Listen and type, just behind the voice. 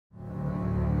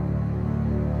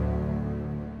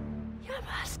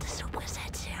Was das so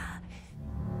besetzt, ja.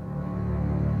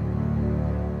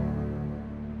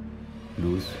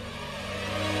 LUZ.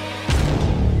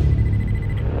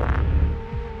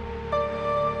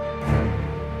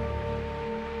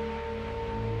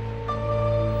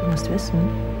 Du musst wissen,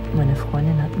 meine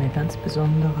Freundin hat eine ganz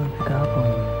besondere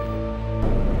Begabung.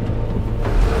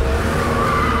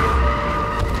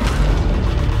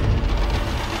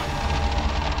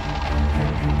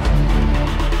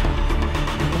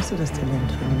 Hast du das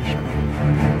Talent für den Spiel?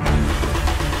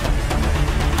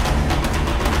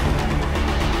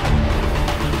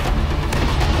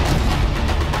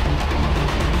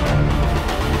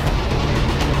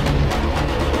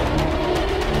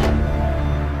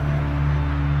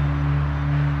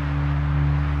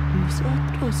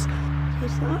 Nosotros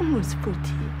rezamos por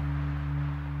ti.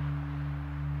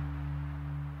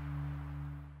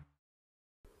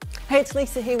 Hey, it's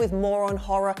Lisa here with more on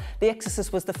horror. The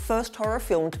Exorcist was the first horror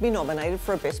film to be nominated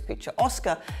for a Best Picture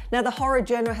Oscar. Now, the horror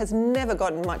genre has never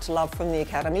gotten much love from the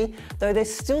Academy, though there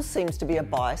still seems to be a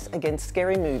bias against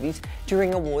scary movies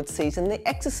during awards season. The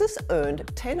Exorcist earned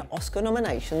 10 Oscar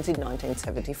nominations in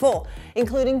 1974,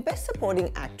 including Best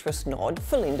Supporting Actress nod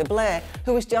for Linda Blair,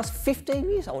 who was just 15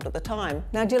 years old at the time.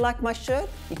 Now, do you like my shirt?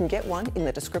 You can get one in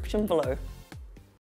the description below.